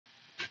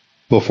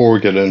Before we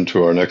get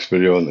into our next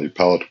video in the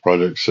pallet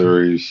project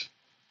series,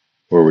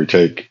 where we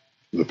take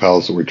the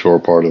pallets that we tore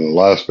apart in the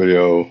last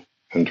video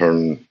and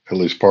turn at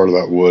least part of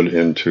that wood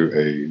into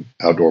an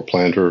outdoor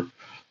planter,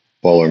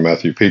 following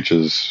Matthew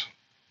Peech's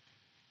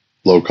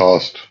low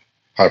cost,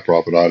 high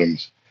profit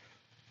items,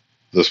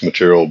 this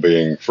material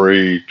being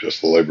free,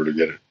 just the labor to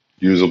get it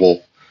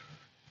usable.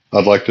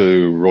 I'd like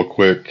to real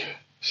quick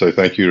say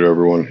thank you to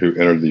everyone who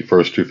entered the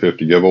first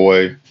 250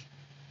 giveaway.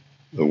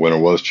 The winner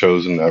was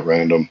chosen at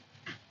random,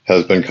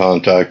 has been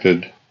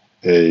contacted.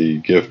 A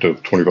gift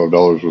of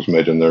 $25 was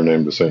made in their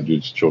name to St.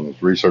 Jude's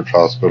Children's Research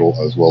Hospital,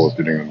 as well as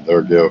getting them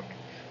their gift.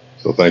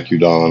 So thank you,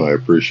 Don. I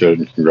appreciate it,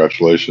 and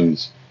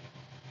congratulations.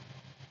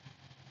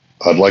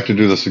 I'd like to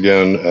do this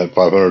again at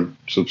 500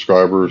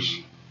 subscribers.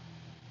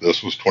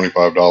 This was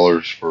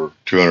 $25 for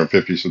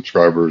 250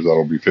 subscribers.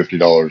 That'll be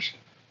 $50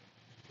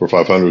 for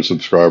 500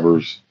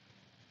 subscribers.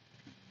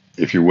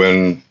 If you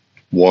win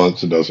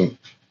once, it doesn't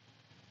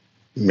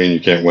mean you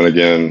can't win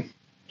again.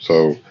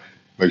 So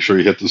make sure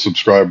you hit the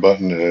subscribe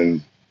button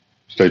and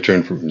stay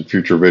tuned for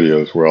future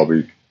videos where I'll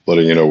be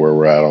letting you know where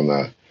we're at on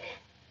that.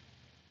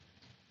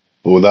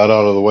 But with that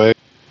out of the way,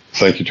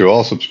 thank you to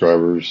all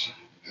subscribers,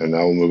 and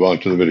now we'll move on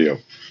to the video.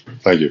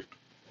 Thank you.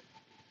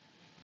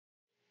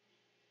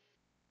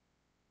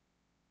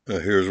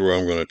 Here's where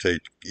I'm going to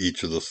take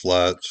each of the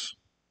slats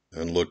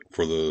and look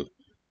for the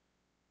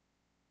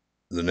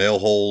nail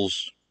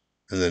holes,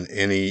 and then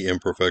any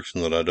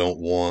imperfection that I don't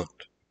want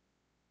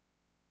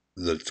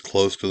that's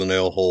close to the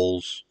nail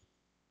holes,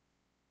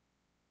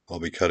 I'll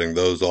be cutting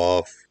those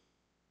off.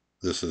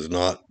 This is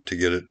not to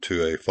get it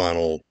to a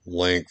final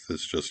length,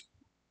 it's just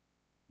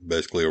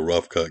basically a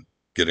rough cut,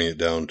 getting it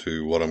down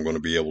to what I'm going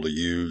to be able to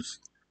use.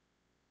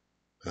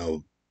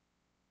 Now,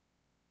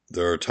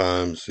 there are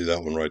times, see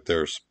that one right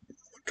there,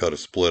 cut a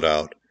split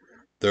out.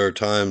 There are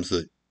times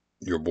that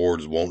your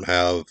boards won't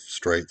have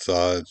straight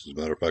sides. As a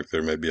matter of fact,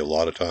 there may be a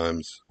lot of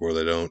times where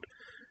they don't.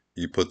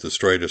 You put the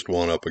straightest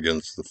one up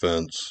against the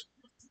fence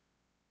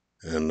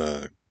and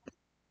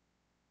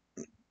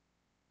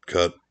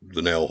cut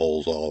the nail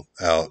holes all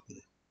out.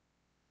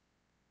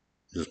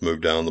 Just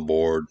move down the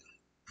board.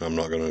 I'm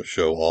not going to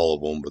show all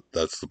of them, but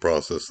that's the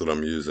process that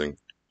I'm using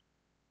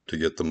to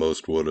get the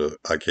most wood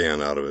I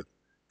can out of it.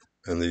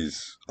 And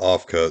these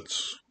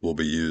offcuts will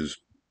be used,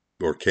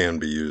 or can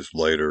be used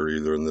later,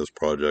 either in this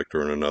project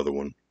or in another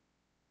one.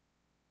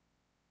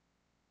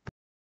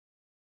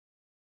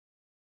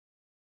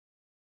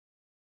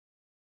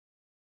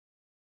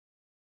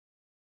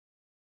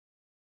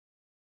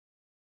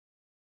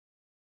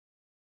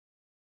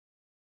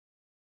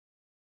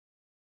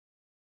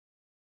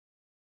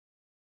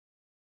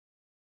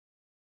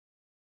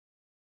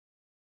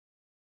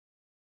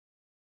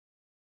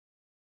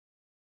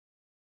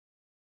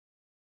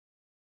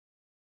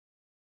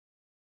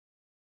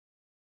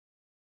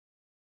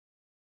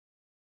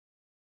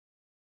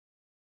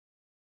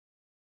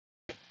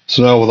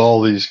 So now with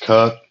all these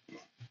cut,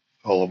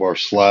 all of our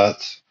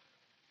slats,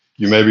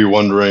 you may be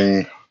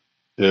wondering,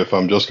 if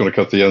I'm just going to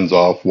cut the ends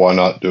off, why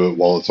not do it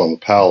while it's on the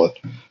pallet?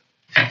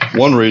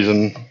 One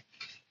reason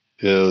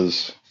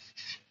is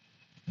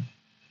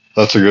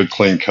that's a good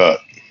clean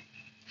cut.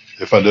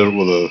 If I did it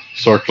with a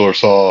circular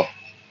saw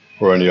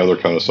or any other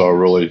kind of saw,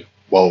 really,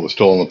 while it was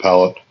still on the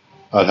pallet,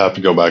 I'd have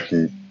to go back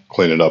and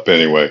clean it up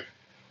anyway.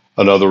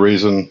 Another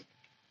reason,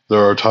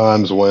 there are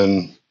times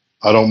when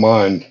I don't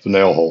mind the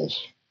nail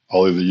holes.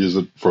 I'll either use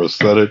it for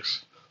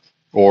aesthetics,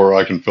 or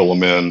I can fill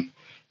them in,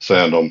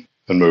 sand them,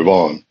 and move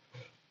on.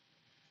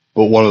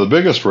 But one of the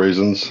biggest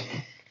reasons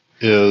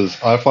is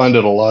I find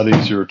it a lot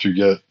easier to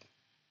get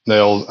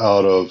nails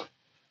out of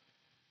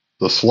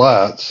the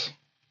slats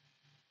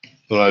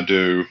than I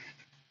do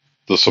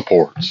the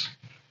supports,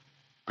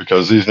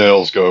 because these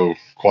nails go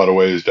quite a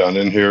ways down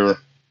in here.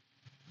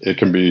 It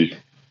can be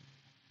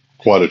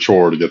quite a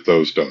chore to get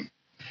those done.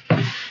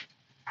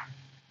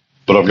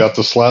 But I've got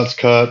the slats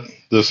cut.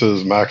 This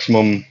is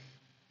maximum,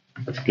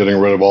 getting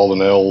rid of all the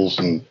nails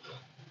and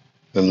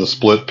the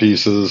split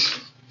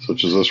pieces,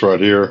 such as this right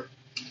here.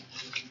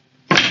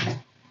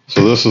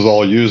 So this is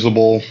all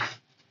usable.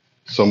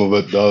 Some of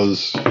it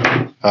does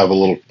have a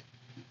little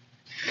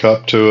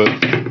cup to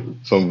it.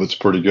 Some of it's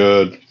pretty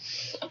good.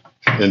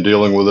 In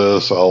dealing with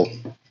this, I'll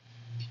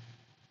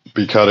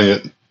be cutting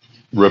it,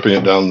 ripping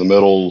it down the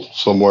middle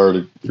somewhere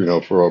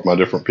to, for my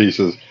different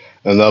pieces,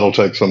 and that'll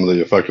take some of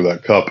the effect of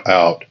that cup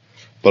out.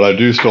 But I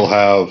do still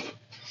have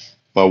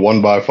my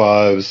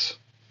 1x5s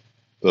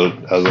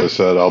that, as I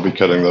said, I'll be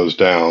cutting those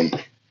down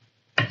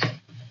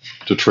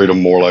to treat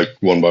them more like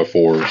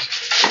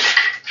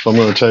 1x4s. So I'm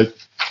going to take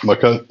my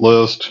cut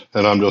list,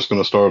 and I'm just going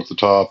to start at the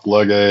top.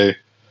 Leg A,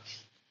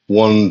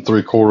 1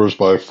 3/4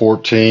 by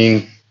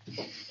 14.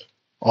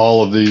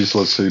 All of these,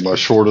 let's see, my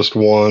shortest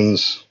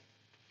ones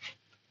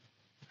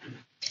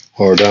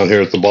are down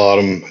here at the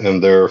bottom,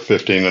 and they're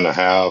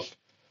 15.5.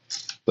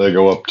 They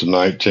go up to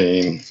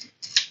 19.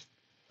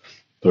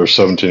 They're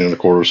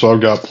 17.25. So I've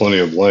got plenty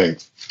of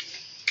length.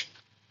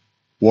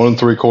 1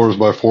 3/4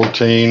 by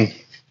 14.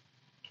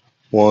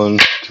 1,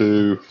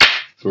 2,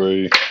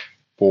 3,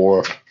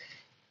 4,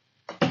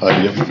 I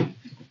can get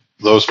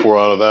those 4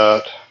 out of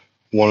that.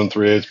 1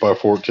 3/8 by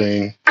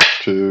 14,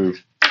 2,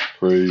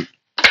 3,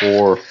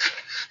 4.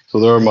 So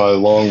there are my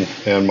long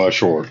and my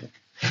short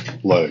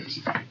legs,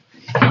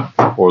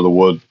 or the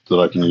wood that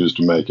I can use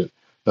to make it.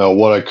 Now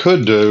what I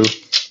could do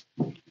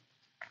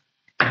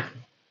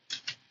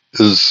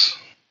is,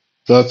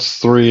 that's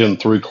 3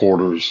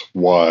 3/4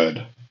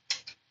 wide,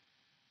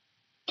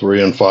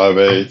 3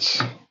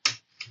 5/8,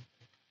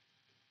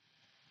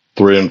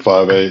 3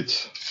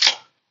 5/8.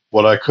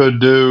 What I could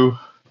do,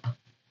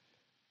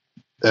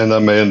 and I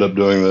may end up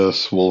doing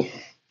this, we'll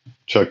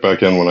check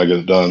back in when I get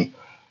it done.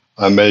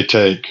 I may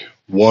take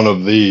one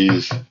of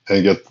these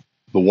and get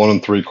the 1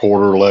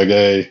 3/4 leg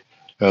A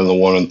and the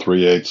 1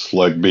 3/8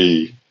 leg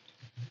B,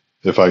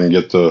 if I can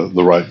get the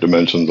right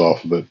dimensions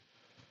off of it.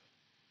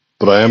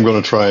 But I am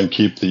going to try and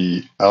keep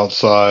the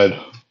outside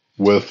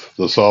with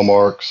the saw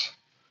marks.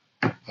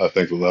 I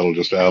think that'll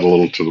just add a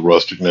little to the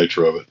rustic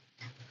nature of it.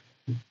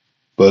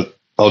 But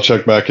I'll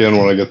check back in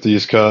when I get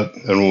these cut,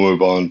 and we'll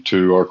move on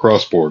to our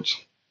crossboards.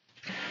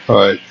 All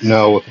right,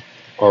 now with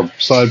our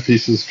side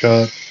pieces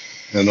cut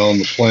and on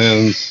the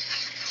plans,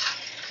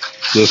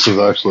 this is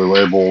actually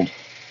labeled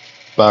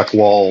back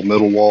wall,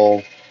 middle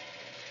wall.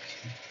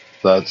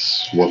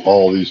 That's what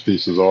all these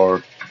pieces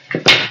are.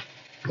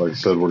 Like I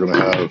said, we're going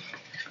to have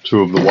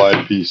 2 of the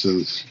wide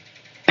pieces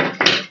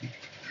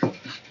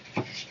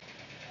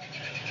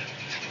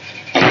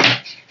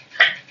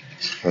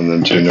and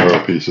then 2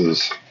 narrow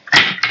pieces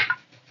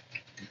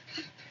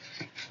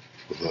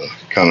with a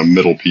kind of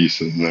middle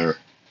piece in there.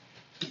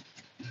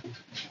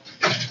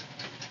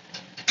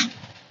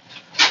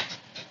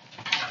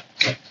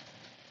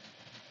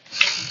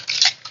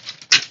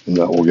 And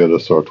that will get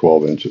us our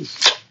 12 inches.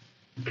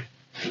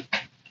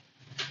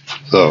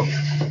 So,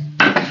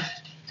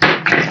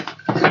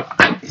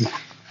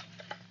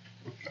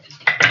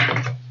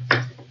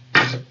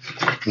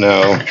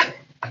 now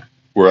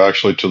we're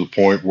actually to the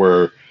point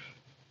where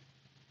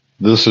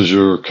this is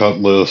your cut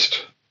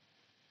list,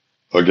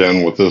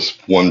 again with this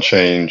one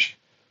change,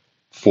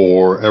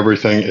 for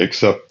everything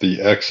except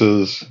the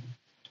X's.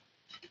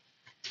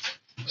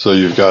 So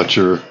you've got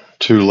your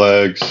 2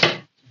 legs,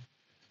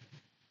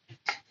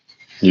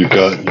 you've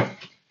got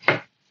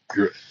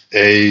your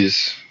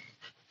A's.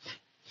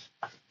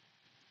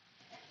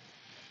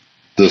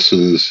 This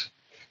is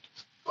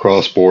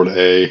crossboard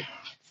A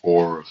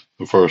for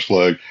the first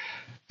leg.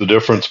 The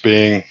difference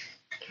being,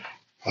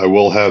 I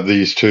will have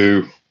these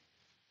 2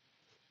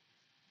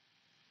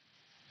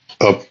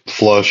 up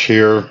flush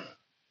here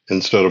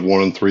instead of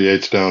 1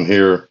 3/8 down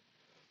here.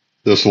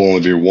 This will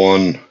only be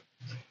 1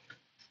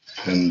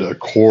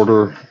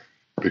 1/4,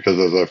 because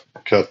as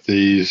I've cut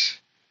these,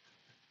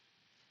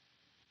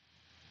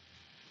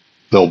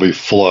 they'll be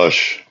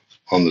flush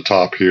on the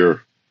top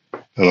here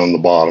and on the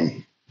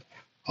bottom.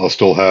 I'll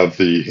still have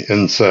the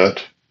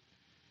inset,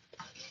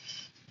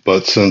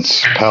 but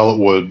since pallet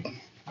wood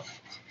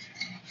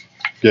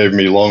gave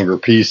me longer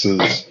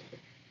pieces,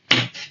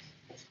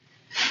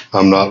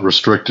 I'm not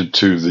restricted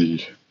to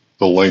the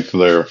length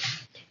there.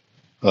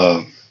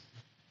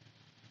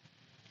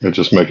 It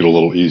just makes it a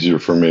little easier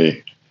for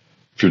me.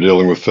 If you're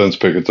dealing with fence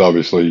pickets,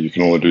 obviously you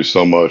can only do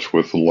so much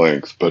with the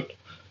length, but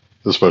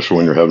especially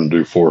when you're having to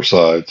do 4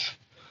 sides.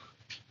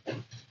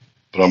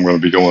 But I'm going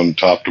to be going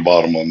top to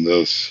bottom on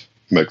this,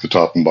 make the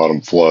top and bottom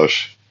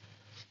flush.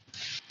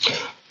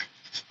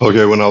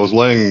 Okay, when I was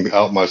laying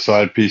out my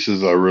side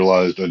pieces, I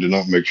realized I did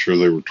not make sure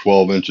they were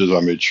 12 inches. I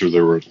made sure they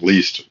were at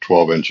least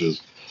 12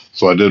 inches.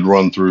 So I did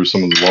run through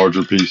some of the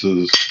larger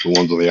pieces, the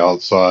ones on the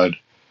outside,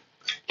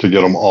 to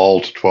get them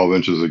all to 12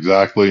 inches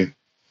exactly.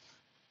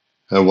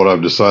 And what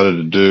I've decided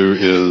to do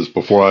is,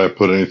 before I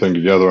put anything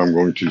together, I'm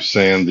going to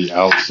sand the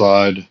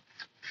outside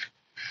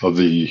of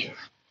the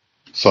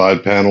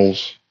side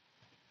panels,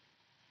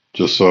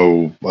 just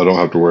so I don't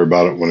have to worry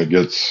about it when it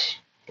gets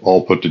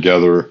all put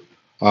together.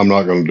 I'm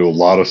not going to do a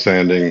lot of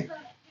sanding,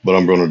 but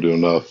I'm going to do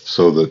enough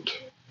so that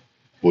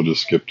we'll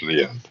just skip to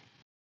the end.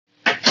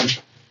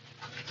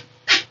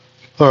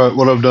 All right,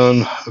 what I've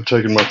done, I've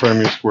taken my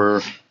framing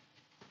square,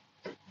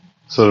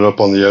 set it up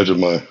on the edge of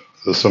my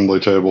assembly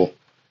table,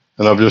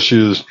 and I've just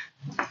used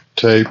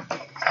tape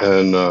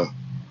and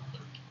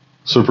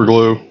super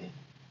glue,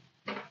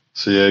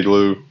 CA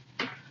glue,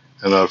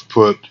 and I've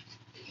put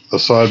a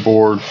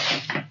sideboard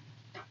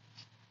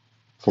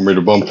for me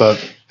to bump that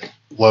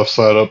left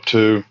side up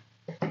to.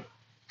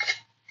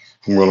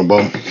 I'm going to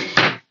bump,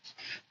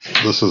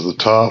 this is the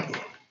top,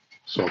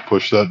 so I'll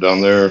push that down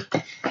there.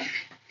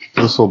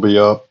 This will be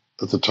up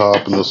at the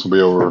top and this will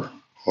be over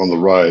on the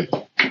right.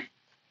 But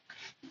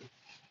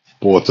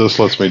what this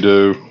lets me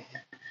do,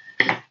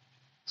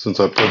 since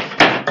I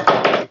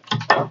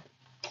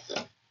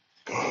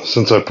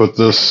put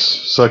this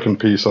second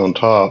piece on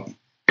top,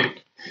 I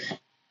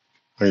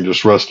can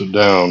just rest it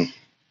down.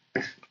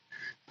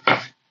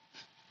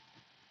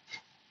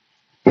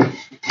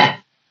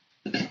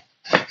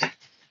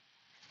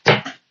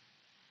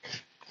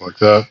 Like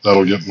that.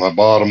 That'll get my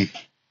bottom.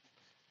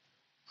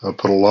 I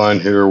put a line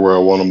here where I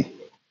want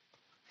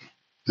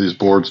these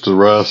boards to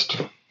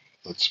rest.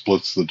 That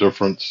splits the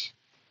difference.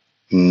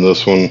 And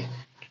this one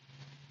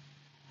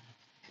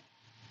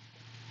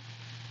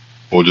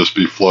will just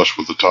be flush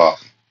with the top.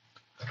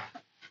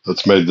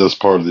 That's made this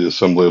part of the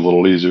assembly a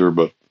little easier,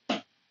 but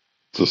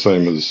it's the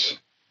same as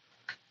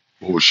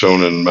what was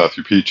shown in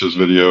Matthew Peech's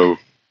video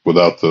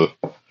without the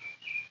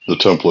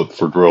template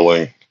for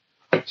drilling.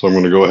 So I'm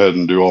going to go ahead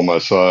and do all my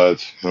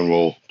sides, and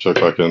we'll check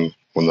back in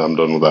when I'm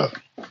done with that.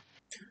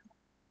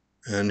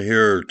 And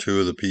here are two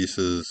of the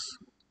pieces,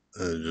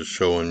 just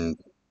showing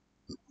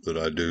that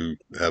I do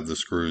have the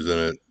screws in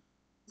it.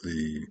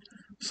 The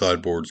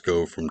sideboards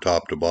go from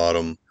top to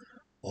bottom.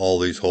 All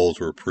these holes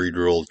were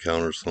pre-drilled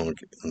countersunk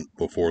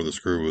before the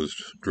screw was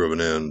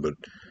driven in, but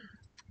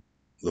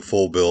the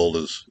full build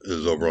is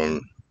over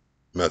on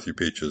Matthew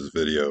Peech's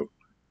video.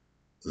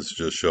 This is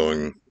just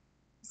showing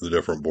the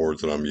different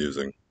boards that I'm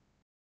using.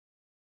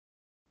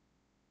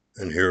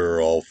 And here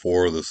are all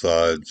four of the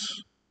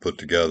sides put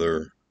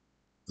together.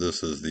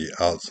 This is the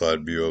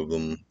outside view of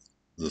them,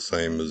 the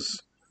same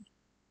as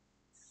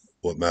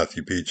what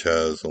Matthew Peech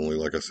has, only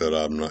like I said,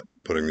 I'm not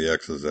putting the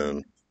X's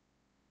in.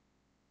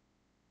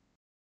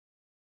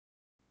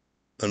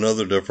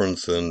 Another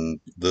difference in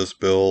this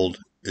build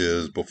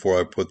is before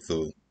I put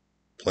the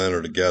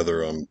planter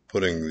together, I'm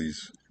putting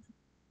these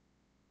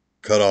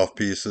cut off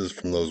pieces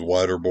from those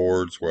wider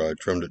boards where I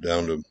trimmed it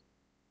down to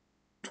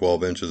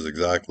 12 inches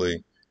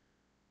exactly.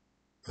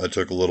 I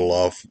took a little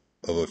off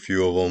of a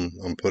few of them.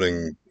 I'm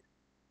putting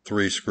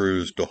 3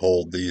 screws to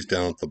hold these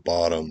down at the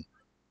bottom,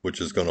 which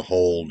is going to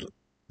hold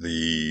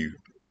the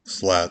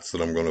slats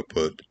that I'm going to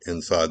put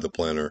inside the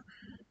planter.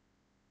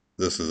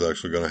 This is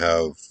actually going to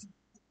have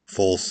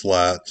full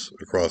slats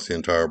across the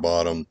entire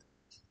bottom,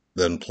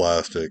 then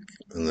plastic,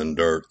 and then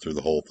dirt through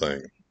the whole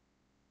thing.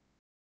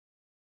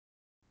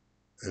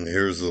 And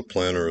here's the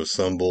planter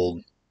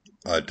assembled,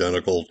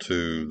 identical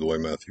to the way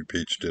Matthew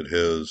Peech did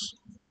his.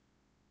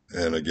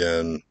 And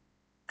again,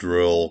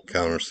 drill,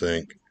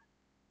 countersink,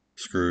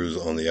 screws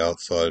on the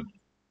outside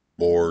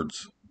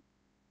boards.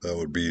 That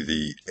would be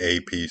the A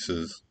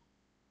pieces.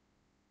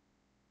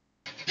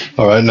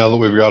 All right, now that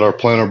we've got our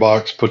planter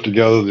box put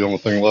together, the only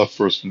thing left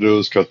for us to do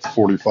is cut the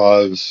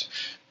 45s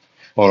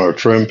on our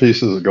trim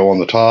pieces that go on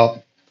the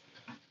top.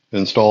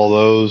 Install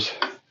those.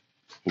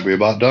 We'll be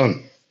about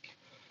done.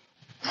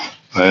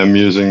 I am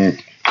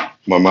using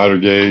my miter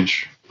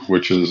gauge,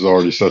 which is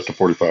already set to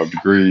 45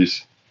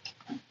 degrees.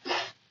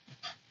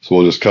 So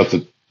we'll just cut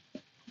the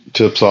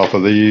tips off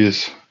of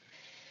these.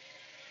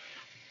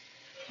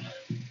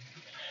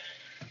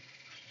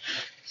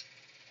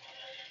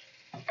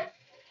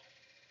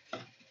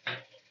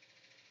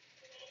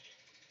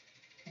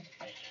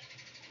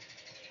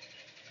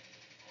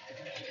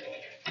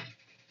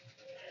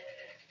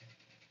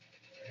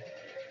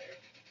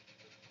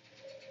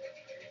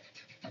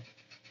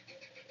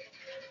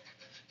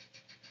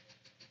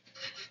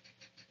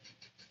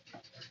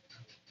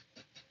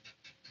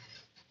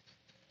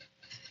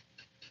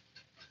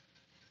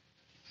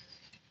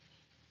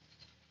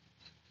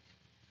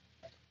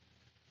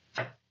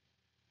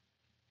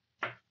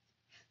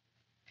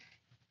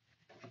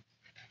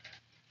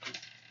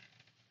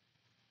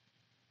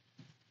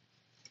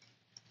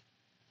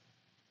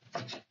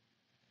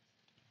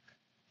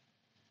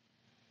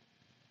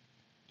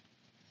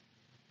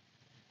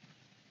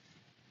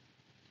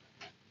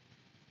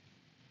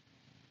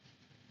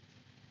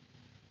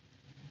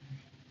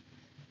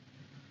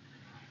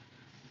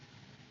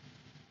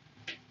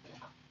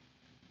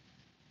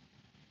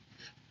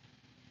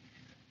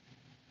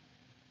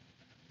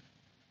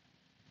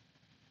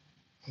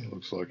 It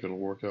looks like it'll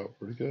work out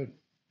pretty good.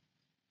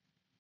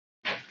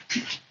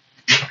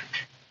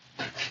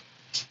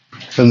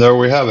 And there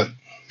we have it.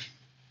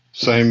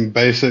 Same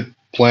basic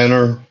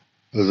planter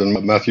as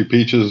in Matthew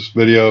Peech's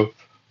video,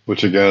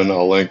 which again,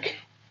 I'll link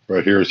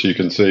right here so you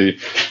can see.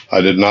 I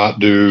did not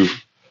do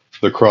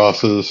the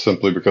crosses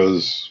simply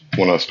because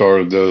when I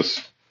started this,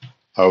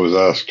 I was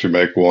asked to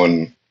make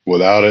one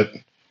without it.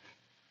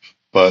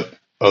 But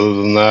other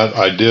than that,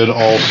 I did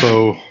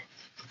also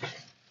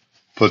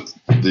put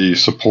the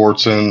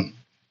supports in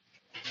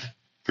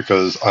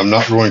because I'm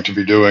not going to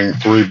be doing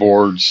 3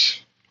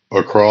 boards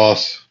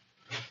across.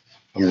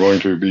 I'm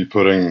going to be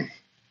putting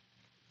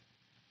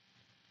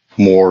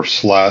more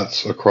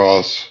slats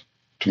across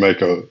to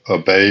make a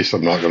base.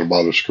 I'm not going to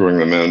bother screwing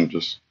them in,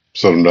 just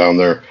set them down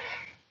there.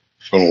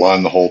 I'm going to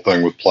line the whole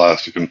thing with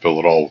plastic and fill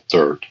it all with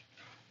dirt.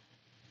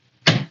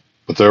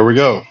 But there we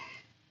go.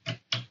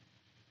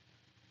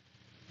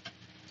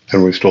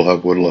 And we still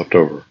have wood left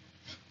over.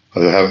 I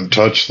haven't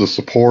touched the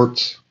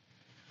supports,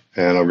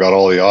 and I've got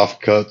all the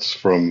offcuts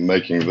from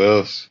making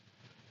this.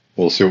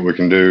 We'll see what we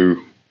can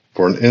do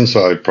for an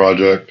inside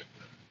project.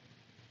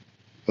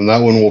 And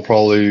that one will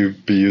probably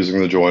be using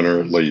the joiner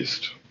at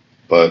least.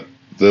 But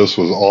this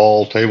was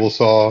all table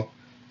saw,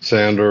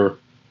 sander,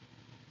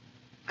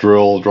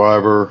 drill,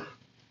 driver.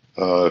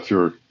 If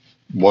you're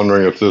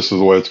wondering if this is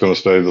the way it's going to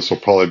stay, this will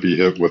probably be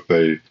hit with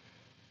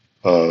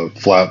a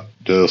flat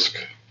disc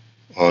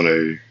on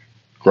a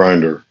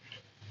grinder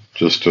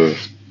just to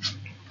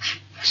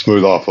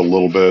smooth off a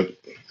little bit.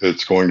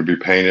 It's going to be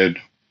painted,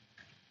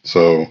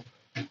 so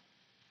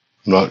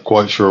I'm not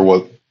quite sure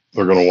what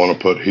they're going to want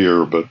to put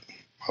here, but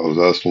I was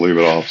asked to leave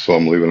it off, so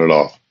I'm leaving it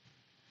off.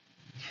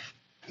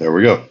 There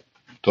we go.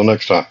 Till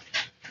next time.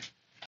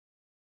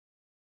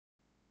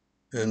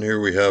 And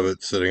here we have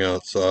it sitting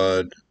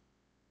outside.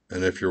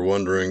 And if you're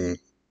wondering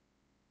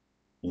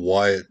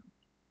why it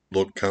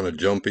looked kind of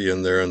jumpy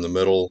in there in the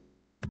middle,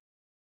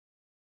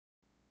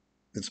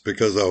 it's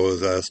because I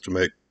was asked to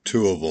make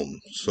two of them.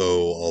 So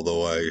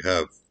although I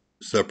have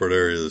separate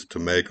areas to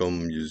make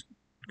them, use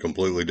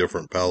completely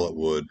different pallet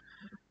wood,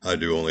 I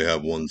do only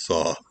have one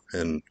saw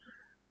and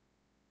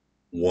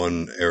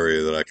one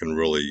area that I can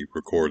really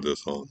record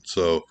this on.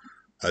 So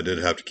I did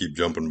have to keep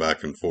jumping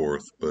back and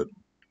forth, but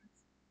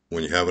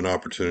when you have an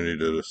opportunity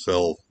to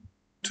sell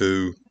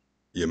two,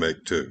 you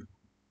make two.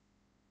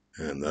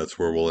 And that's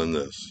where we'll end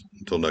this.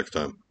 Until next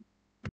time.